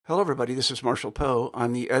Hello, everybody. This is Marshall Poe.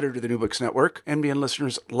 I'm the editor of the New Books Network. NBN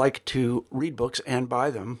listeners like to read books and buy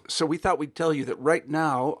them. So we thought we'd tell you that right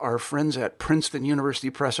now, our friends at Princeton University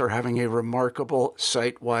Press are having a remarkable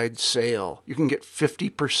site-wide sale. You can get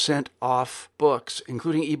 50% off books,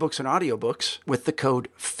 including ebooks and audiobooks, with the code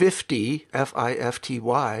 50,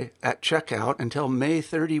 F-I-F-T-Y, at checkout until May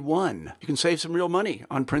 31. You can save some real money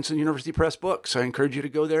on Princeton University Press books. I encourage you to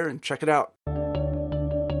go there and check it out.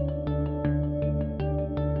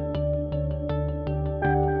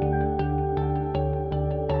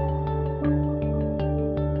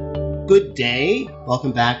 Good day.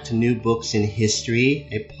 Welcome back to New Books in History,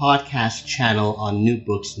 a podcast channel on New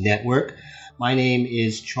Books Network. My name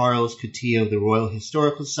is Charles Coutinho of the Royal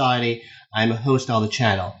Historical Society. I'm a host on the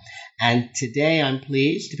channel. And today I'm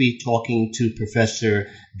pleased to be talking to Professor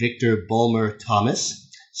Victor Bulmer-Thomas,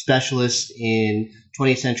 specialist in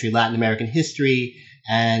 20th century Latin American history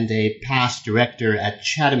and a past director at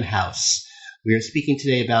Chatham House. We are speaking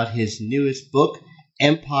today about his newest book,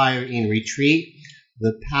 Empire in Retreat: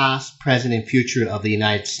 The Past, Present, and Future of the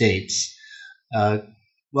United States.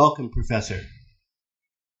 Welcome, Professor.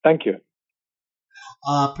 Thank you.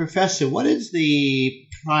 Professor, what is the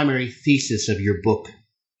primary thesis of your book?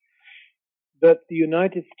 That the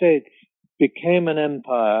United States became an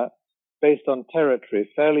empire based on territory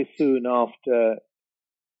fairly soon after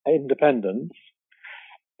independence,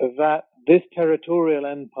 that this territorial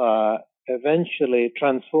empire eventually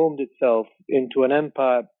transformed itself into an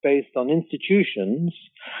empire based on institutions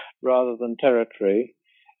rather than territory,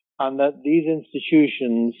 and that these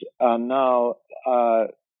institutions are now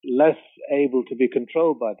less able to be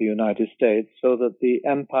controlled by the United States, so that the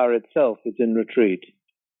empire itself is in retreat.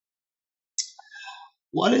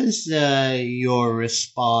 What is your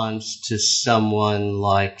response to someone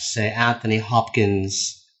like, say, Anthony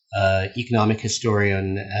Hopkins, economic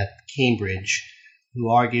historian at Cambridge, who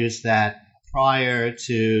argues that prior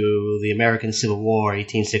to the American Civil War,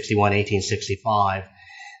 1861-1865,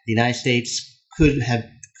 the United States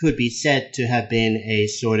could be said to have been a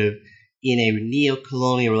sort of in a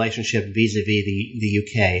neo-colonial relationship vis-a-vis the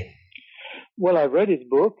UK? Well, I read his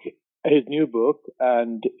book, his new book,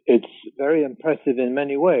 and it's very impressive in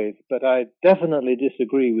many ways, but I definitely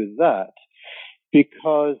disagree with that,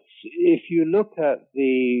 because if you look at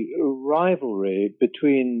the rivalry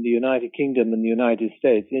between the United Kingdom and the United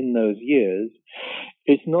States in those years,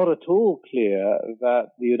 it's not at all clear that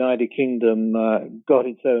the United Kingdom got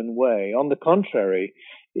its own way. On the contrary,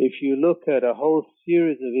 if you look at a whole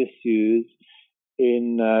series of issues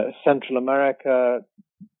in Central America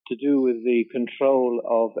to do with the control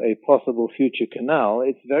of a possible future canal,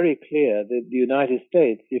 it's very clear that the United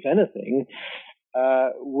States, if anything,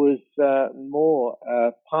 was more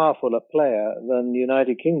powerful a player than the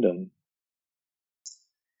United Kingdom.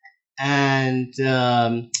 And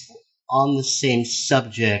on the same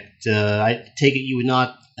subject, I take it you would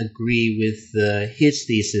not agree with his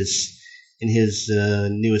thesis in his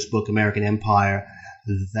newest book, American Empire,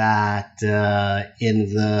 that in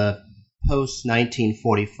the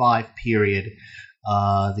post-1945 period,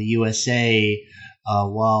 the USA,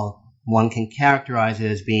 while one can characterize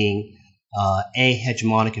it as being a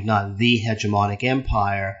hegemonic, if not the hegemonic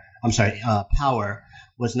power,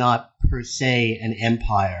 was not per se an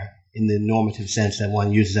empire in the normative sense that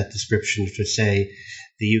one uses that description to say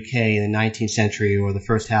the UK in the 19th century or the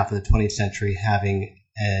first half of the 20th century having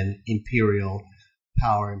an imperial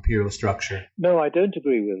power, imperial structure. No, I don't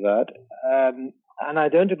agree with that. And I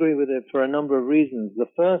don't agree with it for a number of reasons. The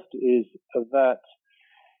first is that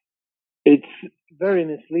it's very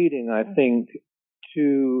misleading, I think,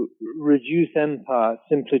 to reduce empire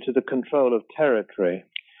simply to the control of territory.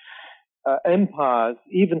 Empires,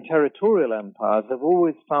 even territorial empires, have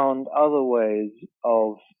always found other ways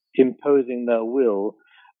of imposing their will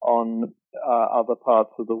on other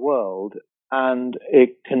parts of the world, and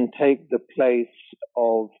it can take the place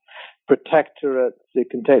of protectorates, it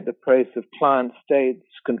can take the place of client states,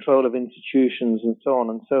 control of institutions, and so on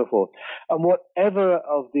and so forth. And whatever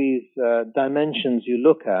of these dimensions you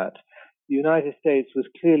look at, the United States was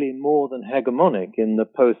clearly more than hegemonic in the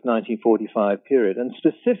post-1945 period. And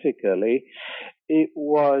specifically, it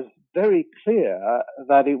was very clear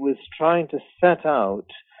that it was trying to set out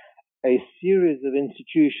a series of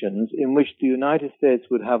institutions in which the United States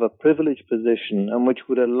would have a privileged position and which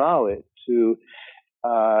would allow it to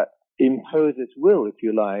impose its will, if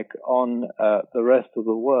you like, on the rest of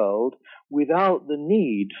the world without the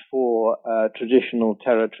need for traditional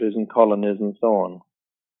territories and colonies and so on.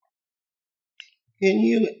 Can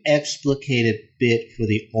you explicate a bit for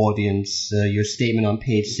the audience your statement on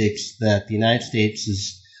page 6 that the United States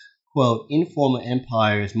is quote, informal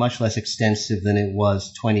empire is much less extensive than it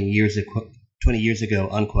was 20 years ago,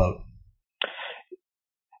 unquote.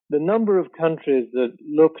 The number of countries that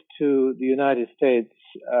look to the United States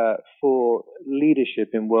for leadership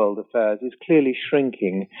in world affairs is clearly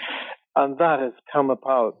shrinking, and that has come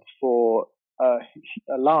about for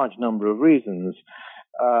a large number of reasons.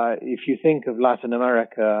 If you think of Latin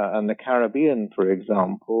America and the Caribbean, for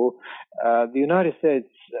example, the United States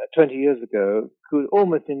 20 years ago could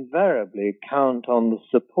almost invariably count on the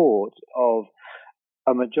support of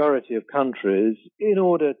a majority of countries in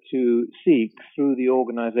order to seek, through the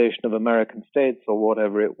Organization of American States or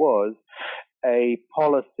whatever it was, a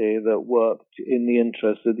policy that worked in the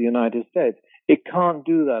interest of the United States. It can't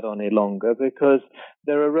do that any longer because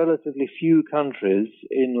there are relatively few countries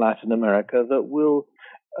in Latin America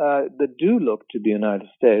that do look to the United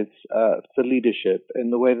States for leadership in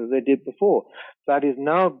the way that they did before. That is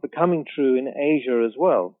now becoming true in Asia as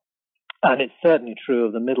well. And it's certainly true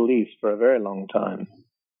of the Middle East for a very long time.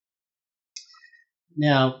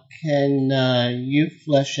 Now, can you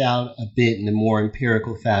flesh out a bit in a more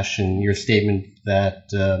empirical fashion your statement that,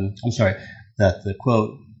 that the,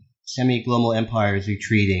 quote, semi-global empire is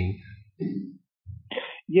retreating?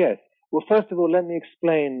 Yes. Well, first of all, let me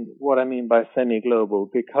explain what I mean by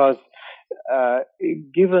semi-global, because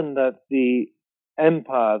given that the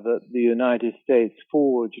empire that the United States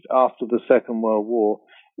forged after the Second World War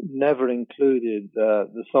never included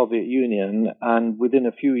the Soviet Union, and within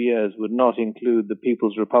a few years would not include the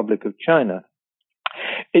People's Republic of China,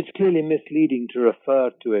 it's clearly misleading to refer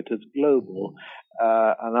to it as global,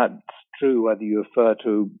 and that's true whether you refer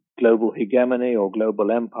to global hegemony or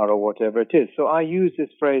global empire or whatever it is. So I use this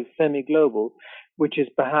phrase semi-global, which is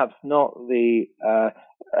perhaps not the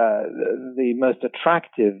most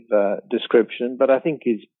attractive description, but I think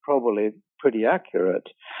is probably pretty accurate.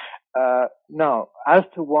 Now, as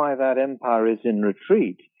to why that empire is in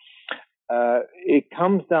retreat, it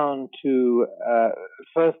comes down to,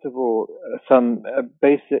 first of all, some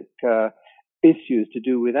basic issues to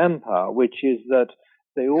do with empire, which is that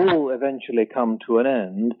they all eventually come to an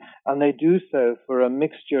end, and they do so for a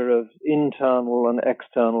mixture of internal and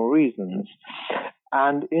external reasons.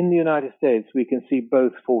 And in the United States, we can see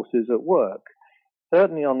both forces at work.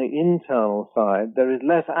 Certainly on the internal side, there is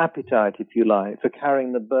less appetite, if you like, for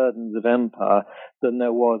carrying the burdens of empire than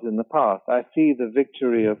there was in the past. I see the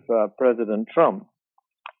victory of President Trump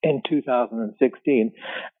in 2016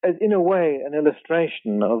 as, in a way, an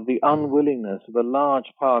illustration of the unwillingness of a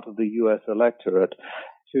large part of the U.S. electorate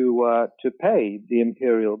to pay the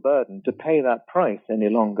imperial burden, to pay that price any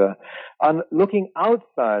longer. And looking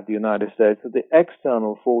outside the United States at the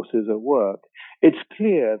external forces at work, it's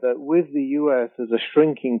clear that with the U.S. as a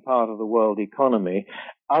shrinking part of the world economy,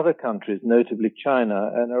 other countries, notably China,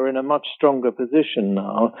 are in a much stronger position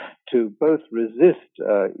now to both resist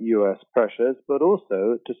U.S. pressures, but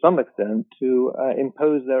also, to some extent, to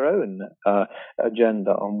impose their own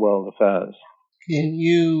agenda on world affairs. Can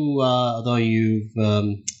you, although you've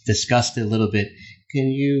discussed it a little bit, can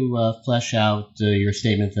you flesh out your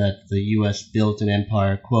statement that the U.S. built an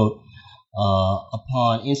empire, quote,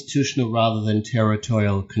 upon institutional rather than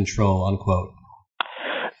territorial control, unquote?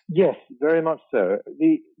 Yes, very much so.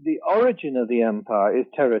 The origin of the empire is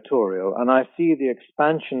territorial, and I see the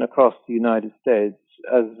expansion across the United States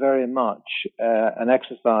as very much an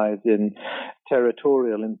exercise in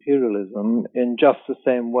territorial imperialism in just the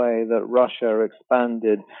same way that Russia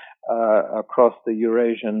expanded across the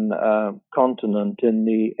Eurasian continent in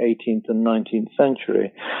the 18th and 19th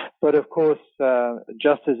century. But of course,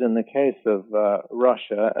 just as in the case of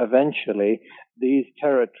Russia, eventually these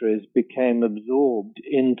territories became absorbed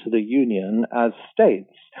into the Union as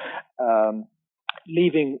states,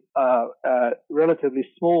 leaving a relatively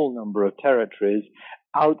small number of territories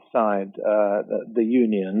outside the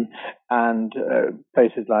Union, and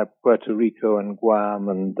places like Puerto Rico and Guam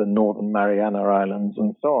and the Northern Mariana Islands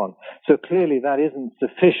and so on. So clearly that isn't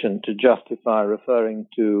sufficient to justify referring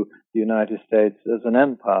to the United States as an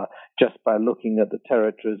empire just by looking at the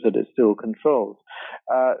territories that it still controls.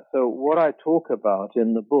 So what I talk about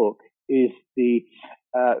in the book is the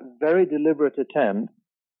very deliberate attempt,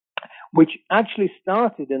 which actually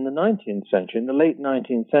started in the 19th century, in the late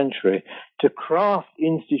 19th century, to craft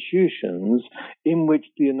institutions in which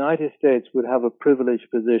the United States would have a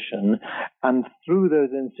privileged position, and through those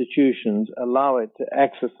institutions allow it to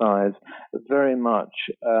exercise very much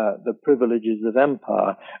the privileges of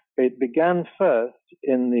empire. It began first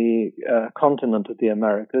in the continent of the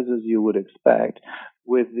Americas, as you would expect,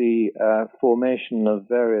 with the formation of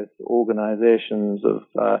various organizations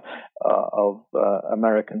of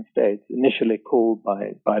American states, initially called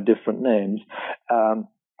by different names.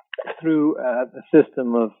 through the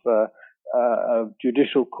system of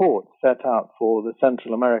judicial courts set out for the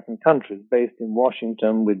Central American countries, based in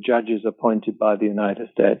Washington, with judges appointed by the United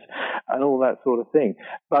States, and all that sort of thing.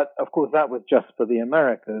 But of course, that was just for the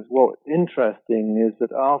Americas. What's interesting is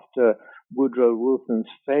that after Woodrow Wilson's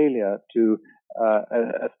failure to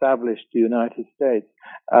establish the United States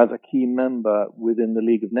as a key member within the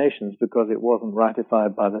League of Nations because it wasn't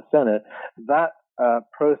ratified by the Senate, that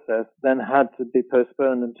process then had to be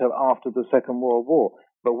postponed until after the Second World War.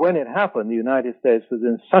 But when it happened, the United States was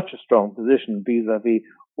in such a strong position vis-a-vis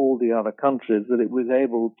all the other countries that it was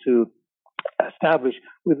able to establish,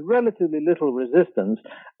 with relatively little resistance,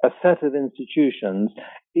 a set of institutions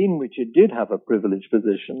in which it did have a privileged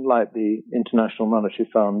position, like the International Monetary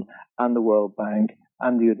Fund and the World Bank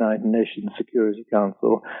and the United Nations Security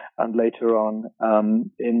Council, and later on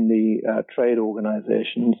in the trade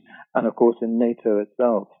organizations, and of course in NATO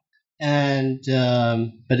itself. And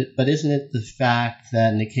but isn't it the fact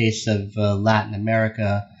that in the case of Latin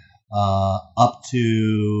America, up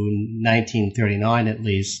to 1939 at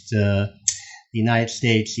least, the United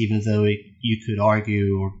States, even though you could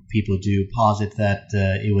argue, or people do posit, that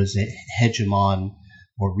it was a hegemon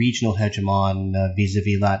or regional hegemon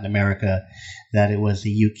vis-a-vis Latin America, that it was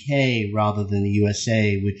the UK rather than the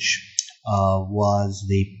USA, which was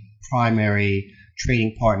the primary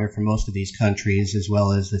trading partner for most of these countries, as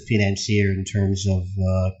well as the financier in terms of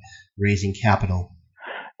raising capital?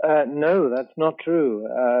 No, that's not true.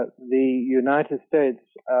 The United States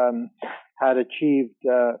had achieved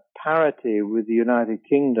parity with the United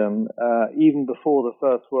Kingdom even before the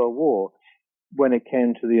First World War, when it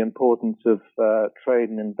came to the importance of trade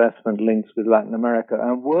and investment links with Latin America.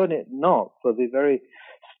 And were it not for the very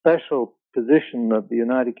special position that the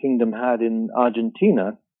United Kingdom had in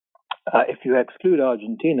Argentina, if you exclude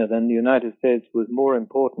Argentina, then the United States was more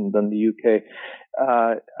important than the UK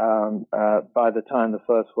by the time the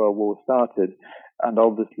First World War started. And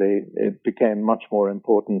obviously, it became much more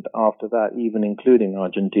important after that, even including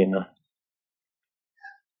Argentina.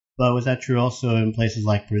 But was that true also in places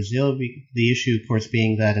like Brazil? The issue, of course,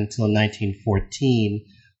 being that until 1914,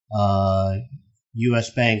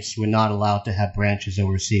 U.S. banks were not allowed to have branches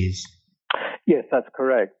overseas. Yes, that's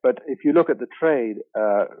correct. But if you look at the trade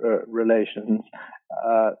relations,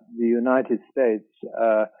 the United States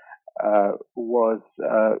was,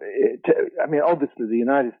 obviously the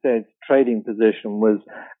United States trading position was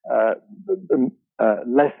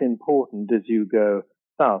less important as you go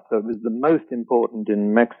south. So it was the most important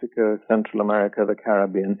in Mexico, Central America, the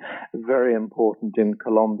Caribbean, very important in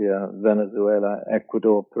Colombia, Venezuela,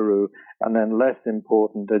 Ecuador, Peru, and then less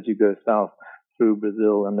important as you go south through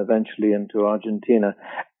Brazil and eventually into Argentina.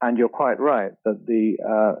 And you're quite right that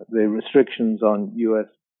the restrictions on U.S.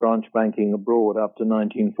 branch banking abroad up to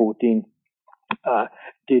 1914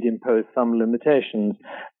 did impose some limitations,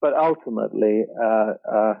 but ultimately,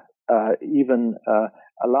 even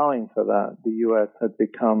allowing for that, the U.S. had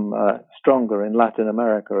become stronger in Latin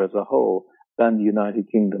America as a whole than the United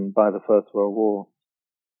Kingdom by the First World War.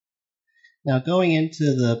 Now, going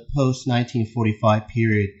into the post-1945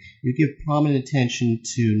 period, you give prominent attention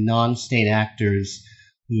to non-state actors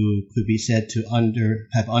who could be said to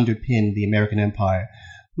have underpinned the American empire.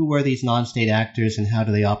 Who were these non-state actors and how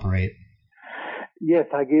do they operate? Yes,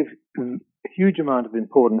 I give a huge amount of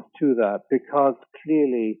importance to that because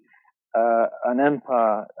clearly an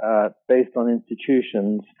empire based on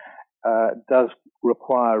institutions does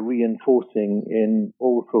require reinforcing in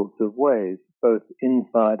all sorts of ways, both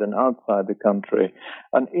inside and outside the country.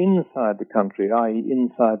 And inside the country, i.e.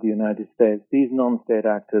 inside the United States, these non-state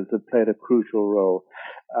actors have played a crucial role.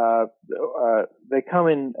 They come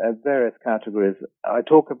in various categories. I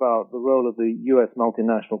talk about the role of the U.S.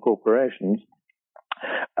 multinational corporations,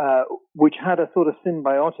 which had a sort of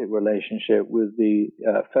symbiotic relationship with the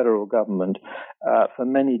federal government for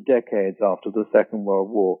many decades after the Second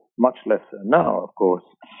World War, much less so now, of course.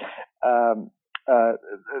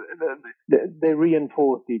 They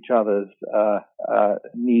reinforced each other's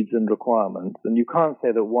needs and requirements, and you can't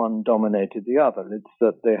say that one dominated the other. It's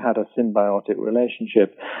that they had a symbiotic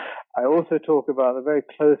relationship. I also talk about a very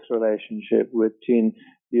close relationship between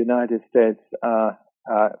the United States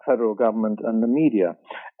federal government and the media,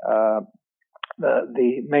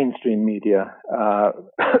 the mainstream media,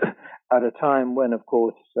 at a time when, of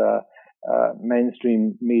course,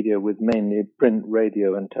 mainstream media was mainly print,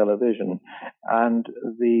 radio, and television, and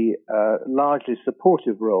the largely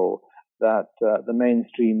supportive role that the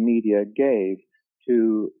mainstream media gave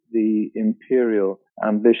to the imperial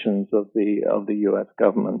ambitions of the U.S.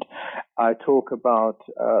 government. I talk about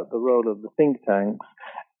the role of the think tanks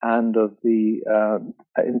and of the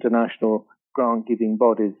international grant-giving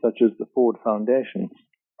bodies such as the Ford Foundation,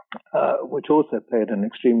 which also played an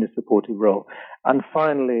extremely supportive role. And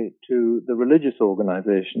finally, to the religious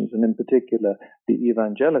organizations, and in particular the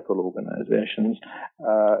evangelical organizations,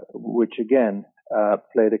 which again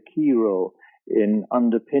played a key role in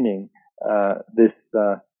underpinning this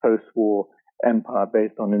post-war empire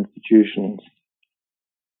based on institutions.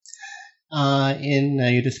 In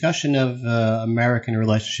your discussion of American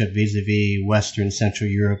relationship vis-a-vis Western Central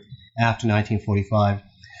Europe after 1945,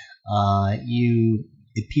 you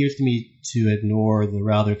appears to me to ignore the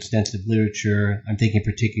rather extensive literature. I'm thinking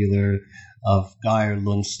in particular of Geir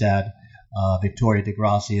Lundstad, Victoria de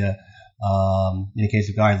Gracia. In the case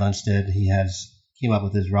of Geir Lundstad, he came up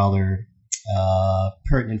with this rather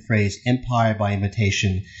pertinent phrase, empire by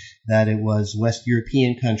imitation, that it was West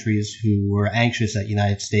European countries who were anxious that the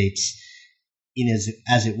United States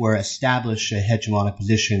as it were, establish a hegemonic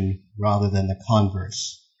position rather than the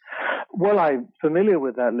converse. Well, I'm familiar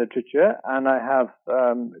with that literature, and I have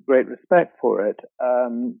great respect for it.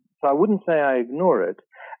 So I wouldn't say I ignore it,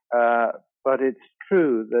 but it's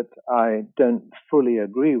true that I don't fully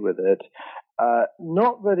agree with it.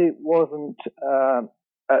 Not that it wasn't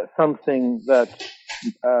something that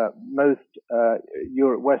most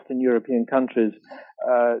Western European countries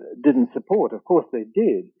didn't support. Of course they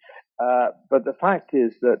did. But the fact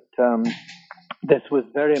is that this was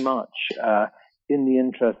very much in the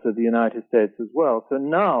interest of the United States as well. So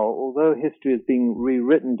now, although history is being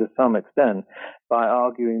rewritten to some extent by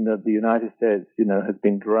arguing that the United States, has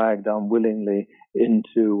been dragged unwillingly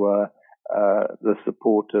into the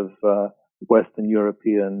support of Western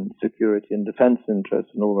European security and defense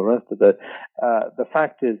interests and all the rest of it, the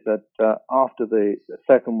fact is that after the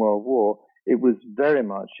Second World War, it was very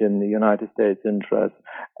much in the United States' interest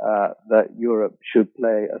that Europe should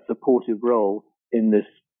play a supportive role in this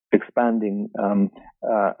expanding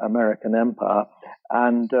American empire.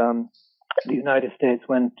 And the United States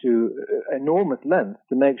went to enormous lengths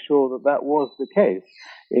to make sure that that was the case,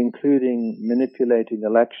 including manipulating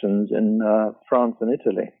elections in France and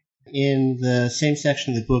Italy. In the same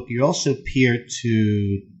section of the book, you also appear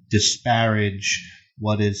to disparage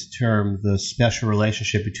what is termed the special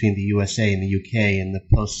relationship between the USA and the UK in the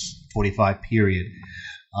post-45 period.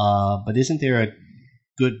 But isn't there a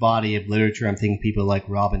good body of literature? I'm thinking people like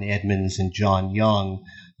Robin Edmonds and John Young,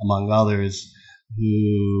 among others,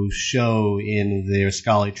 who show in their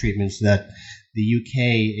scholarly treatments that the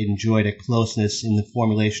UK enjoyed a closeness in the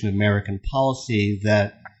formulation of American policy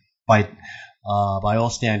that by all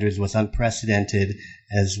standards was unprecedented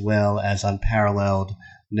as well as unparalleled.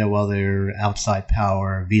 No other outside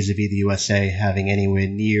power vis-a-vis the USA having anywhere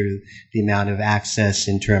near the amount of access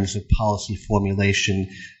in terms of policy formulation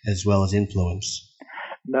as well as influence.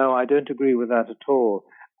 No, I don't agree with that at all.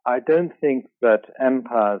 I don't think that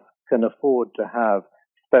empires can afford to have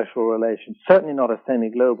special relations, certainly not a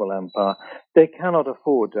semi-global empire. They cannot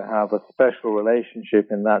afford to have a special relationship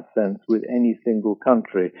in that sense with any single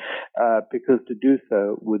country, because to do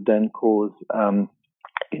so would then cause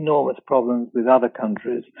enormous problems with other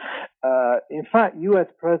countries. In fact, U.S.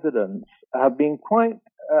 presidents have been quite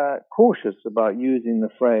cautious about using the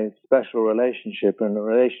phrase special relationship in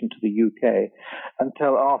relation to the UK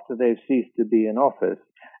until after they've ceased to be in office.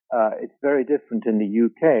 It's very different in the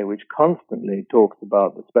UK, which constantly talks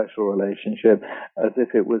about the special relationship as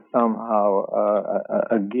if it was somehow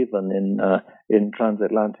a given in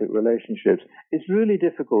transatlantic relationships. It's really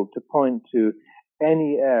difficult to point to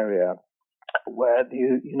any area where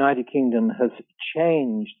the United Kingdom has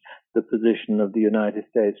changed the position of the United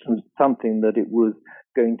States from something that it was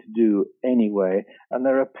going to do anyway. And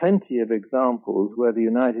there are plenty of examples where the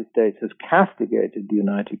United States has castigated the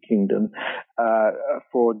United Kingdom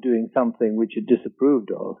for doing something which it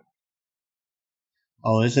disapproved of.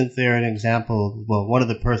 Oh, isn't there an example? Well, one of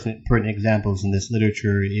the pertinent examples in this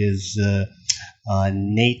literature is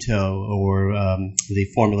NATO, or the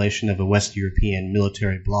formulation of a West European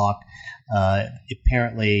military bloc.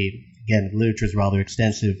 Apparently, again, the literature is rather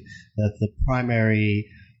extensive, that the primary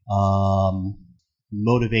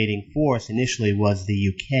motivating force initially was the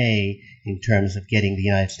UK in terms of getting the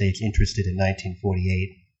United States interested in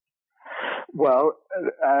 1948. Well,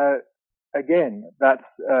 again, that's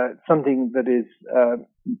something that is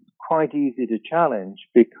quite easy to challenge,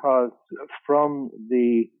 because from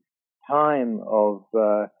the time of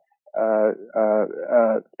the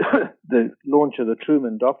launch of the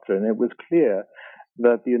Truman Doctrine, it was clear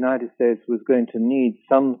that the United States was going to need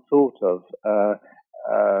some sort of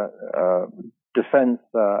defense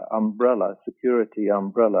umbrella, security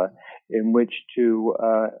umbrella, in which to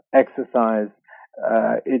exercise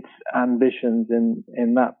its ambitions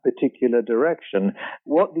in that particular direction.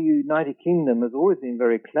 What the United Kingdom has always been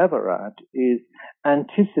very clever at is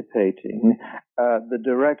anticipating the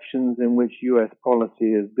directions in which U.S.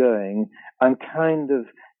 policy is going and kind of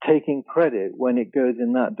taking credit when it goes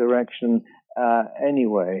in that direction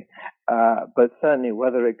anyway. But certainly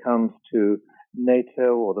whether it comes to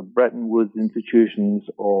NATO or the Bretton Woods institutions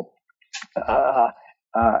or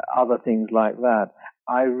other things like that,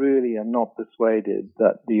 I really am not persuaded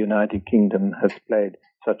that the United Kingdom has played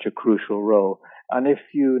such a crucial role. And if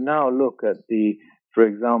you now look at for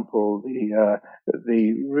example,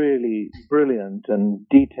 the really brilliant and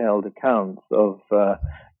detailed accounts of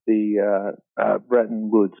the Bretton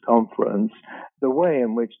Woods Conference, the way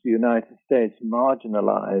in which the United States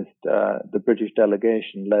marginalized the British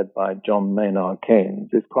delegation led by John Maynard Keynes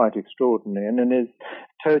is quite extraordinary, and is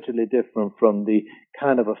totally different from the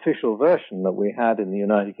kind of official version that we had in the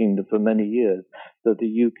United Kingdom for many years, that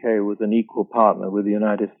the UK was an equal partner with the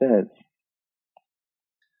United States.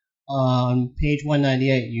 On page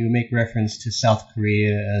 198, you make reference to South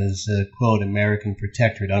Korea as a, quote, American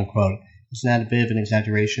protectorate, unquote. Isn't that a bit of an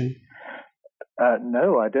exaggeration?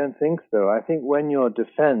 No, I don't think so. I think when your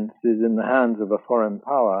defense is in the hands of a foreign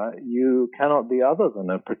power, you cannot be other than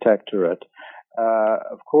a protectorate.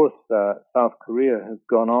 Of course, South Korea has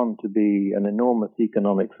gone on to be an enormous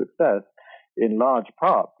economic success, in large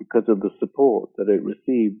part because of the support that it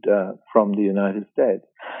received from the United States.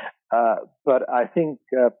 But I think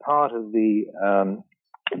part of the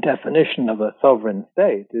definition of a sovereign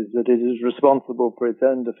state is that it is responsible for its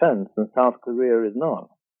own defense, and South Korea is not.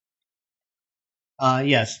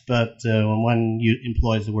 Yes, but when one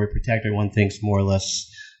employs the word protector, one thinks more or less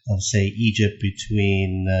of, say, Egypt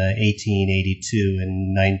between 1882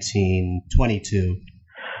 and 1922,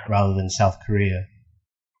 rather than South Korea.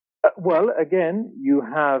 Well, again, you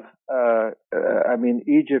have,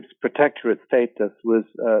 Egypt's protectorate status was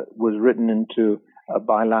written into a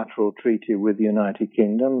bilateral treaty with the United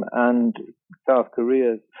Kingdom, and South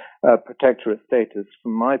Korea's protectorate status,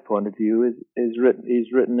 from my point of view, is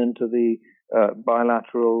written into the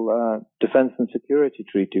bilateral defense and security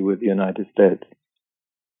treaty with the United States.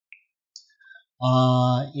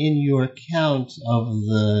 In your account of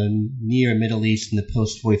the near Middle East in the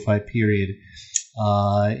post-45 period,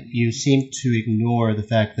 you seem to ignore the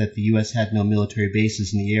fact that the U.S. had no military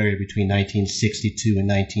bases in the area between 1962 and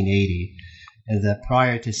 1980, and that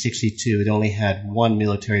prior to 62 it only had one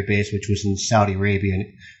military base, which was in Saudi Arabia,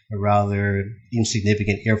 a rather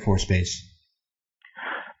insignificant Air Force base.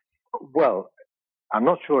 Well, I'm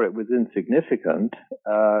not sure it was insignificant.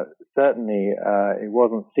 Certainly, it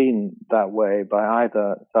wasn't seen that way by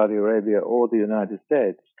either Saudi Arabia or the United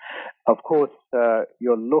States. Of course,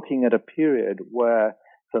 you're looking at a period where,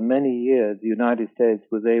 for many years, the United States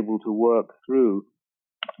was able to work through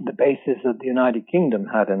the bases that the United Kingdom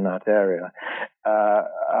had in that area.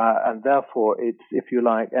 And therefore, it's, if you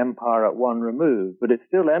like, empire at one remove. But it's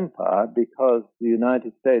still empire because the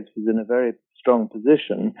United States was in a very strong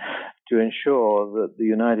position to ensure that the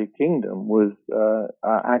United Kingdom was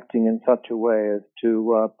acting in such a way as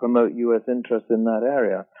to promote U.S. interests in that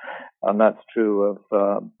area. And that's true of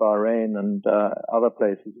Bahrain and other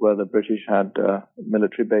places where the British had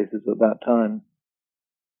military bases at that time.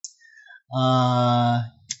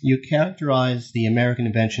 You characterized the American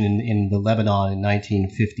intervention in the Lebanon in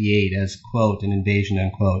 1958 as, quote, an invasion,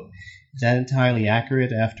 unquote. Is that entirely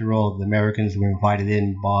accurate? After all, the Americans were invited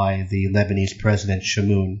in by the Lebanese president,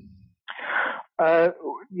 Chamoun.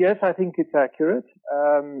 Yes, I think it's accurate.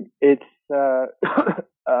 It's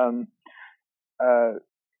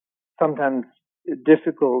sometimes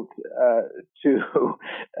difficult to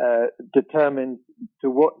determine to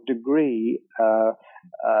what degree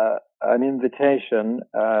an invitation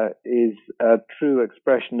is a true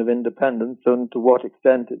expression of independence, and to what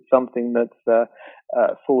extent it's something that's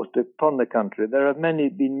forced upon the country. There have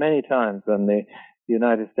been many times when the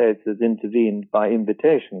United States has intervened by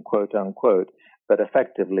invitation, quote unquote, but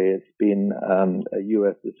effectively it's been a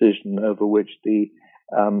U.S. decision over which the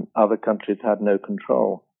other countries had no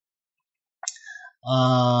control.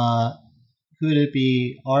 Could it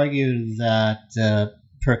be argued that,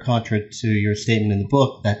 per contra to your statement in the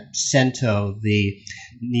book, that CENTO, the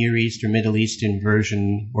Near East or Middle Eastern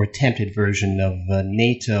version or attempted version of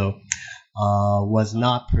NATO, was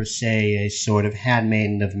not per se a sort of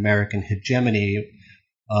handmaiden of American hegemony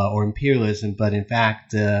or imperialism, but in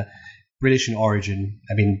fact British in origin?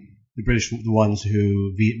 I mean, the British, the ones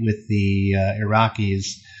who, with the Iraqis,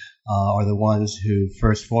 are the ones who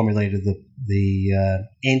first formulated the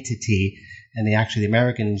entity, and the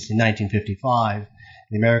Americans in 1955.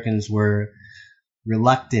 The Americans were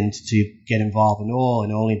reluctant to get involved in oil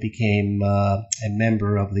and only became a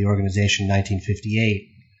member of the organization in 1958,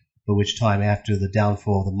 by which time, after the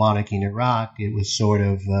downfall of the monarchy in Iraq, it was sort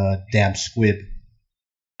of a damp squib.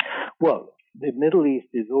 Well, the Middle East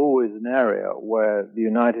is always an area where the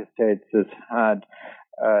United States has had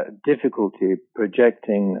difficulty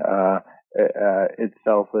projecting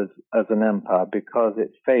itself as an empire, because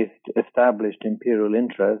it faced established imperial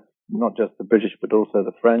interests, not just the British but also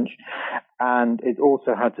the French, and it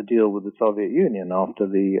also had to deal with the Soviet Union after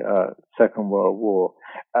the Second World War.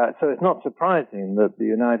 So it's not surprising that the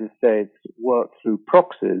United States worked through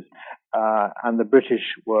proxies, and the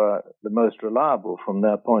British were the most reliable from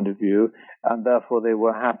their point of view, and therefore they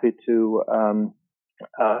were happy to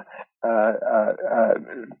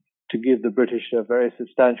give the British a very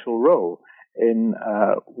substantial role in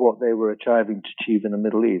what they were striving to achieve in the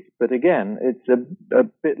Middle East. But again, it's a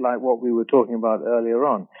bit like what we were talking about earlier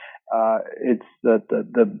on. It's that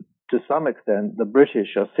to some extent, the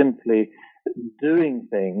British are simply doing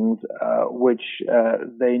things which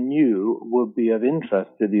they knew would be of interest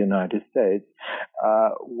to the United States,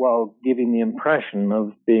 while giving the impression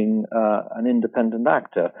of being an independent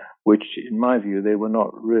actor, which, in my view, they were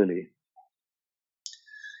not really.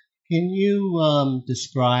 Can you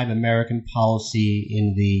describe American policy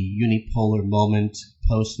in the unipolar moment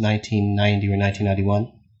post-1990 or 1991?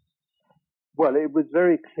 Well, it was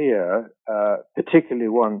very clear, particularly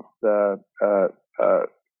once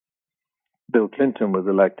Bill Clinton was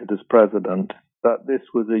elected as president, that this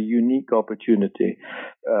was a unique opportunity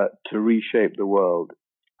to reshape the world.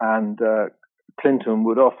 And Clinton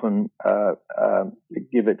would often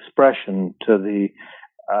give expression to the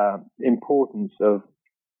importance of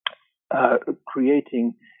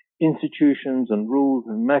creating institutions and rules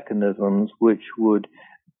and mechanisms which would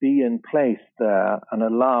be in place there and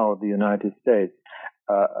allow the United States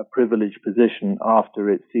a privileged position after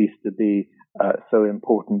it ceased to be so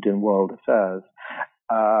important in world affairs.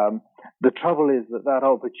 The trouble is that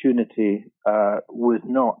opportunity was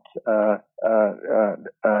not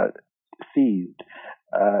seized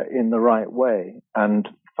in the right way, and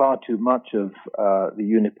far too much of the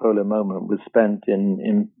unipolar moment was spent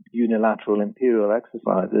in unilateral imperial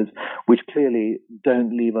exercises, which clearly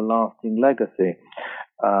don't leave a lasting legacy.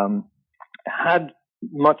 Had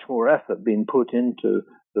much more effort been put into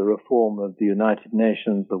the reform of the United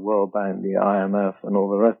Nations, the World Bank, the IMF, and all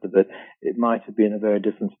the rest of it, it might have been a very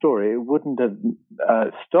different story. It wouldn't have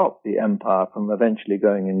stopped the empire from eventually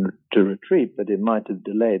going into retreat, but it might have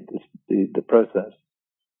delayed the process.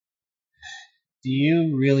 Do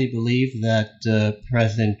you really believe that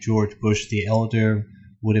President George Bush the Elder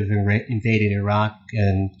would have invaded Iraq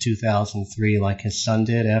in 2003 like his son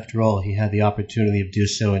did? After all, he had the opportunity to do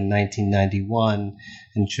so in 1991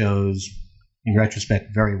 and chose, in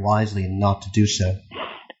retrospect, very wisely not to do so.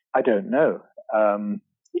 I don't know.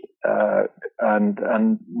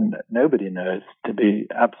 And nobody knows, to be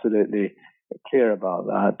absolutely clear about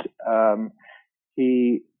that.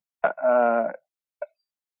 He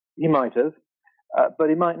might have, but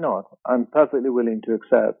he might not. I'm perfectly willing to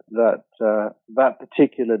accept that that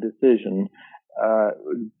particular decision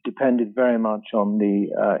depended very much on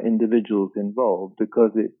the individuals involved,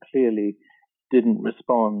 because it clearly didn't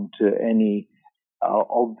respond to any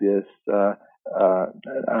obvious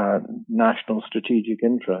national strategic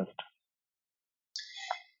interest.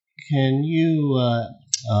 Can you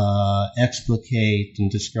explicate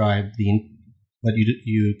and describe what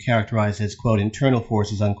you characterize as, quote, internal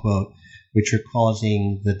forces, unquote, which are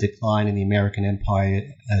causing the decline in the American empire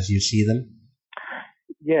as you see them?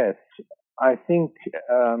 Yes, I think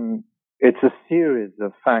it's a series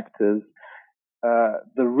of factors,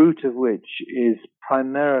 the root of which is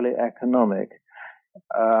primarily economic.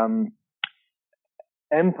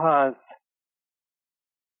 Empires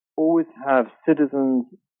always have citizens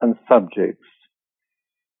and subjects.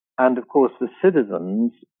 And of course, the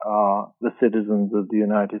citizens are the citizens of the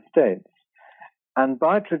United States. And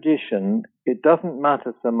by tradition, it doesn't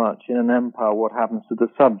matter so much in an empire what happens to the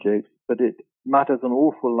subjects, but it matters an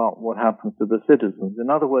awful lot what happens to the citizens. In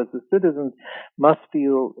other words, the citizens must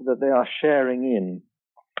feel that they are sharing in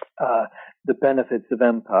the benefits of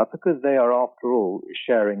empire, because they are, after all,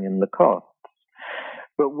 sharing in the costs.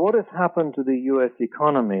 But what has happened to the U.S.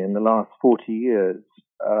 economy in the last 40 years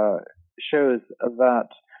shows that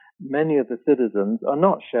many of the citizens are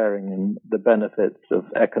not sharing in the benefits of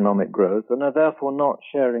economic growth, and are therefore not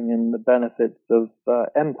sharing in the benefits of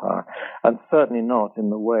empire, and certainly not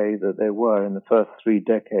in the way that they were in the first 3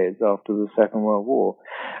 decades after the Second World War.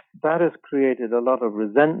 That has created a lot of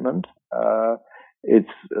resentment. It's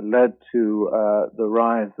led to the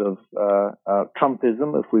rise of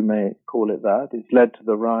Trumpism, if we may call it that. It's led to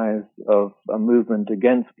the rise of a movement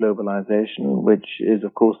against globalization, which is,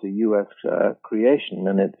 of course, a U.S. creation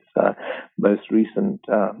in its most recent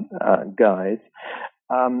guise.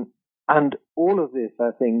 And all of this,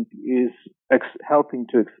 I think, is helping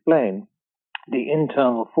to explain the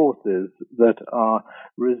internal forces that are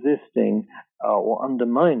resisting or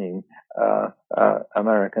undermining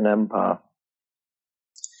American empire.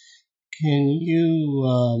 Can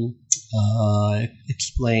you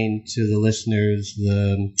explain to the listeners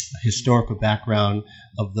the historical background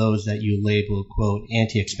of those that you label, quote,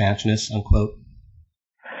 anti-expansionists, unquote?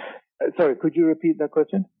 Sorry, could you repeat that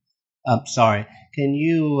question? Sorry. Can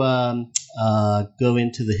you go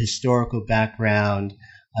into the historical background,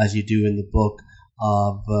 as you do in the book,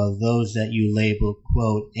 of those that you label,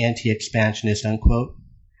 quote, anti-expansionist, unquote?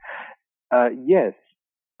 Yes.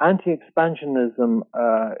 Anti-expansionism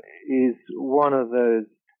is one of those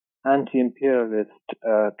anti-imperialist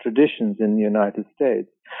traditions in the United States,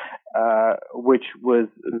 which was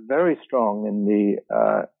very strong in the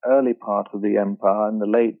early part of the empire, in the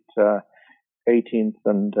late 18th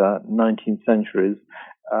and 19th centuries,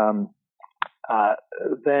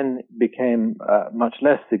 then became much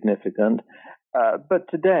less significant. But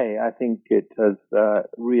today, I think it has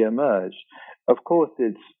re-emerged. Of course,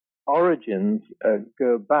 its origins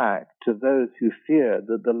go back to those who feared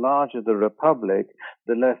that the larger the republic,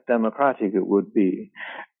 the less democratic it would be.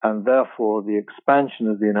 And therefore, the expansion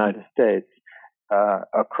of the United States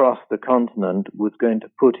across the continent was going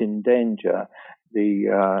to put in danger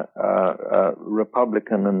the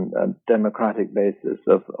republican and democratic basis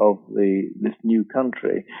of this new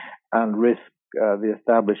country, and risk the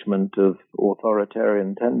establishment of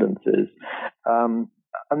authoritarian tendencies.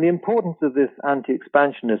 And the importance of this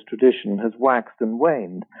anti-expansionist tradition has waxed and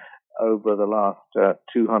waned over the last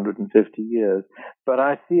 250 years. But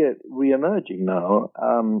I see it re-emerging now,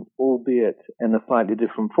 albeit in a slightly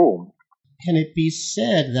different form. Can it be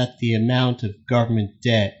said that the amount of government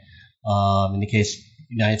debt, in the case of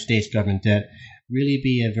United States government debt, really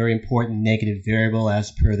be a very important negative variable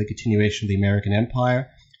as per the continuation of the American empire?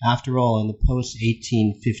 After all, in the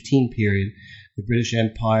post-1815 period, the British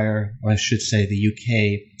Empire, or I should say the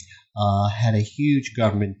UK, had a huge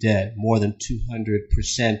government debt, more than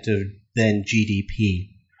 200% of then GDP,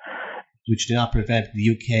 which did not prevent the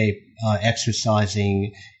UK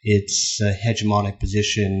exercising its hegemonic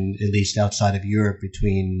position, at least outside of Europe,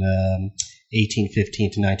 between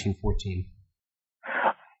 1815 to 1914.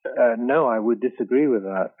 No, I would disagree with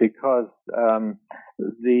that, because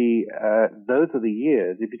those are the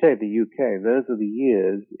years. If you take the UK, those are the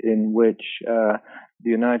years in which the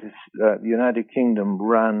United Kingdom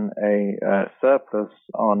ran a surplus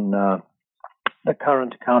on the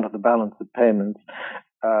current account of the balance of payments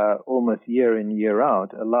almost year in, year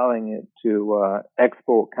out, allowing it to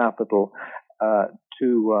export capital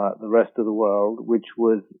to the rest of the world, which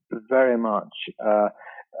was very much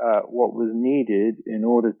what was needed in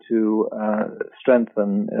order to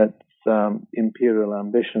strengthen its imperial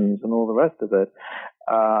ambitions and all the rest of it.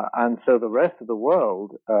 And so the rest of the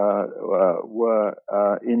world were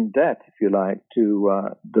in debt, if you like,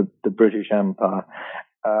 to the British Empire.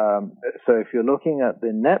 So if you're looking at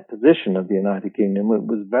the net position of the United Kingdom, it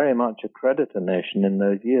was very much a creditor nation in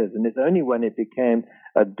those years. And it's only when it became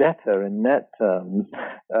a debtor in net terms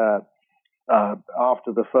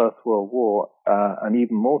after the First World War, and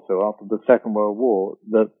even more so after the Second World War,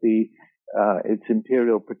 that its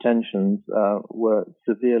imperial pretensions were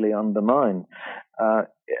severely undermined.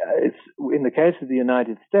 It's in the case of the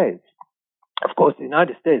United States. Of course, the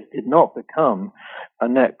United States did not become a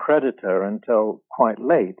net creditor until quite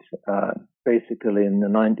late, basically in the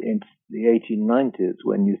 1890s,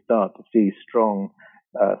 when you start to see strong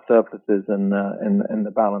surpluses in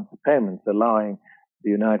the balance of payments, allowing the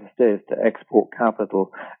United States to export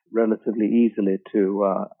capital relatively easily to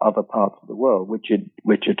other parts of the world, which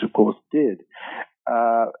it of course did.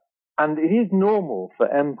 And it is normal for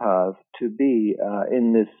empires to be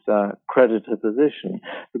in this creditor position,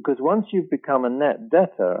 because once you've become a net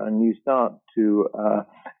debtor and you start to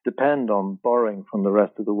depend on borrowing from the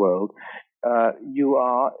rest of the world, you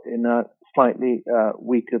are in a slightly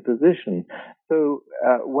weaker position. So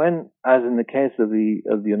when, as in the case of the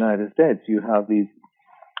United States, you have these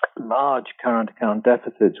large current account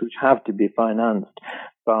deficits which have to be financed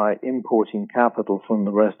by importing capital from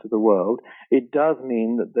the rest of the world, it does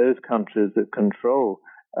mean that those countries that control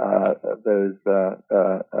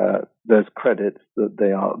those credits that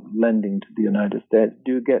they are lending to the United States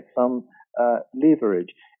do get some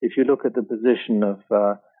leverage. If you look at the position of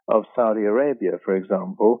of Saudi Arabia, for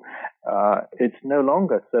example, it's no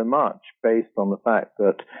longer so much based on the fact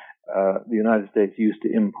that the United States used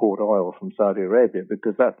to import oil from Saudi Arabia,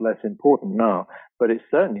 because that's less important now. But it's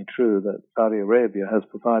certainly true that Saudi Arabia has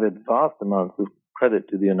provided vast amounts of credit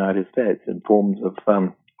to the United States in forms of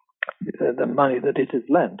the money that it has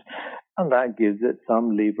lent. And that gives it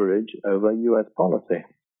some leverage over U.S. policy.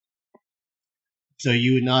 So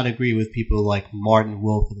you would not agree with people like Martin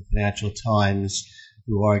Wolf of the Financial Times,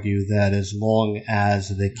 who argue that as long as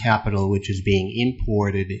the capital which is being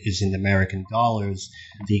imported is in American dollars,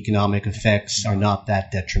 the economic effects are not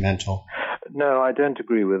that detrimental? No, I don't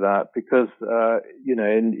agree with that, because,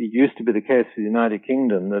 it used to be the case for the United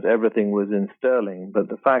Kingdom that everything was in sterling. But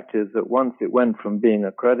the fact is that once it went from being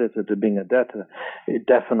a creditor to being a debtor, it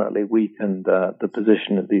definitely weakened the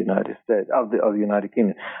position of the United States, of the United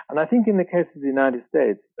Kingdom. And I think in the case of the United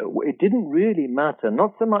States, it didn't really matter,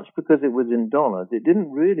 not so much because it was in dollars. It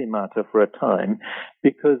didn't really matter for a time,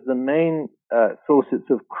 because the main sources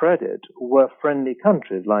of credit were friendly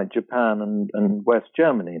countries like Japan and West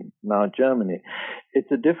Germany, now Germany.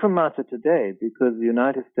 It's a different matter today, because the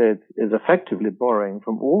United States is effectively borrowing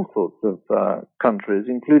from all sorts of countries,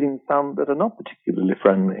 including some that are not particularly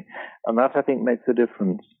friendly. And that, I think, makes a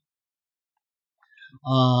difference.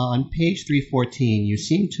 On page 314, you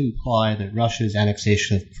seem to imply that Russia's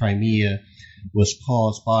annexation of Crimea was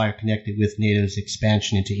caused by or connected with NATO's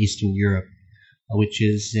expansion into Eastern Europe, which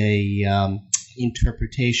is a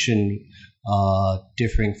interpretation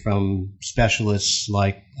differing from specialists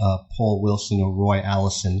like Paul Wilson or Roy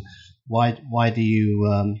Allison. Why do you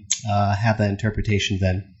have that interpretation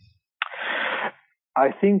then?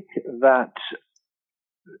 I think that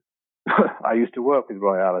I used to work with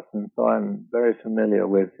Roy Allison, so I'm very familiar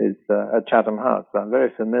with his, at Chatham House, so I'm very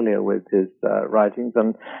familiar with his writings,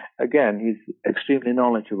 and again, he's extremely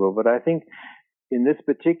knowledgeable. But I think in this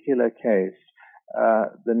particular case,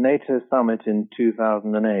 the NATO summit in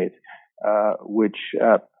 2008, which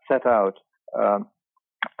set out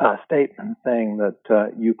a statement saying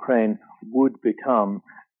that Ukraine would become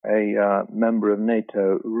a member of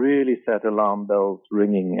NATO, really set alarm bells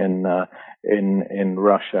ringing in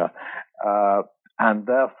Russia, and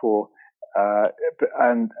therefore,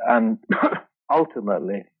 and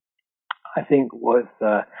ultimately, I think was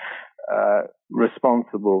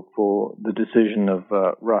responsible for the decision of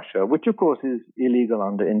Russia, which of course is illegal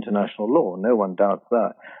under international law. No one doubts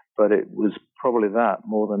that, but it was probably that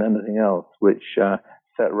more than anything else which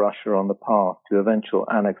set Russia on the path to eventual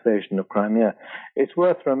annexation of Crimea. It's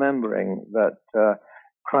worth remembering that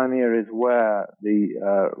Crimea is where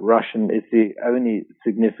it's the only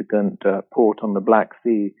significant port on the Black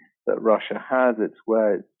Sea that Russia has. It's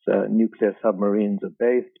where its nuclear submarines are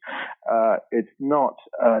based. It's not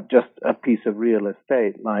just a piece of real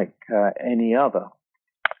estate like any other.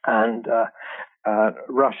 And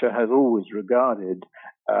Russia has always regarded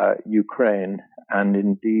Ukraine and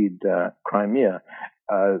indeed Crimea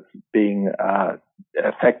as being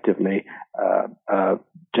effectively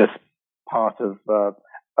just part of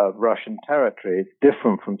Russian territory. It's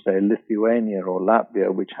different from, say, Lithuania or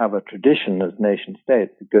Latvia, which have a tradition as nation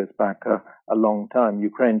states. It goes back a long time.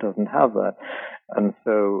 Ukraine doesn't have that. And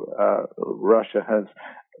so Russia has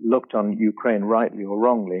looked on Ukraine, rightly or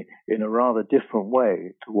wrongly, in a rather different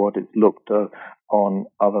way to what it's looked on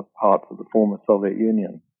other parts of the former Soviet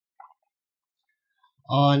Union.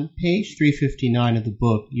 On page 359 of the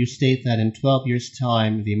book, you state that in 12 years'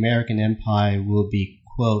 time, the American empire will be,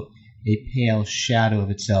 quote, a pale shadow of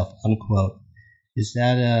itself, unquote. Is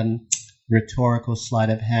that a rhetorical sleight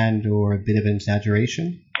of hand or a bit of an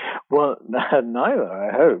exaggeration? Well, neither,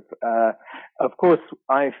 I hope. Of course,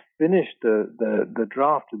 I finished the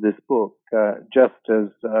draft of this book just as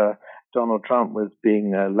Donald Trump was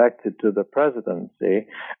being elected to the presidency.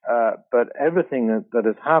 But everything that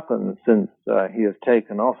has happened since he has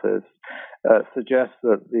taken office suggests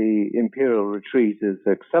that the imperial retreat is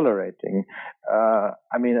accelerating.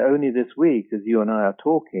 Only this week, as you and I are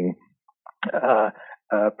talking,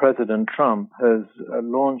 President Trump has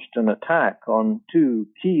launched an attack on two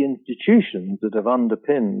key institutions that have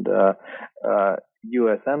underpinned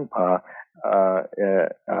U.S. empire.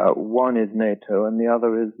 One is NATO and the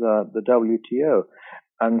other is the WTO.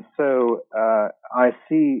 And so I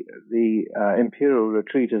see the imperial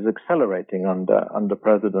retreat as accelerating under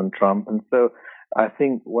President Trump. And so I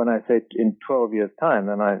think when I say in 12 years' time,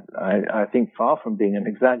 then I think far from being an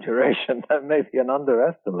exaggeration, that may be an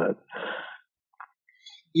underestimate.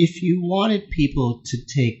 If you wanted people to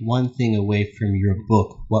take one thing away from your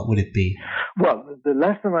book, what would it be? Well, the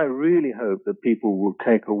lesson I really hope that people will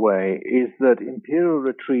take away is that imperial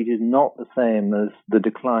retreat is not the same as the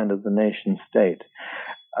decline of the nation state.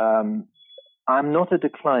 I'm not a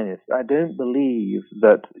declinist. I don't believe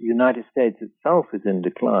that the United States itself is in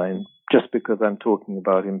decline just because I'm talking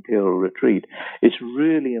about imperial retreat. It's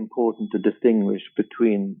really important to distinguish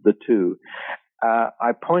between the two.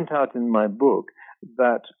 I point out in my book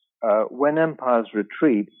that when empires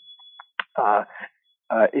retreat,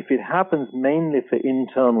 if it happens mainly for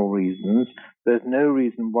internal reasons, there's no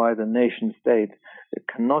reason why the nation state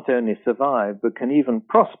can not only survive but can even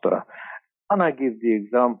prosper. And I give the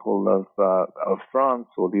example of France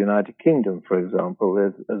or the United Kingdom, for example,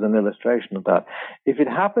 as an illustration of that. If it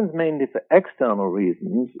happens mainly for external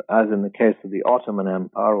reasons, as in the case of the Ottoman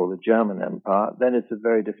Empire or the German Empire, then it's a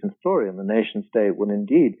very different story, and the nation state will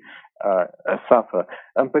indeed suffer.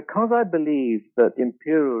 And because I believe that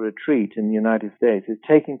imperial retreat in the United States is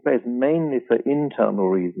taking place mainly for internal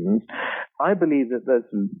reasons, I believe that there's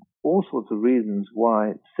all sorts of reasons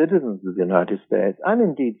why citizens of the United States, and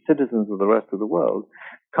indeed citizens of the rest of the world,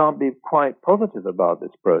 can't be quite positive about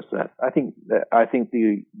this process. I think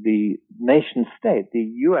the nation state,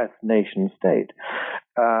 the U.S. nation state,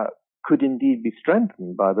 could indeed be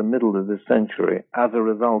strengthened by the middle of this century as a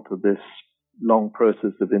result of this long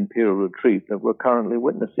process of imperial retreat that we're currently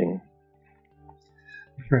witnessing.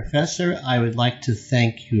 Professor, I would like to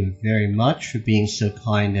thank you very much for being so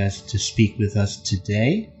kind as to speak with us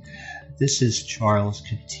today. This is Charles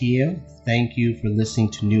Coutinho. Thank you for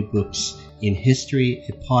listening to New Books in History,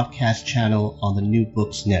 a podcast channel on the New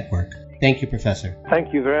Books Network. Thank you, Professor.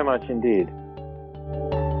 Thank you very much indeed.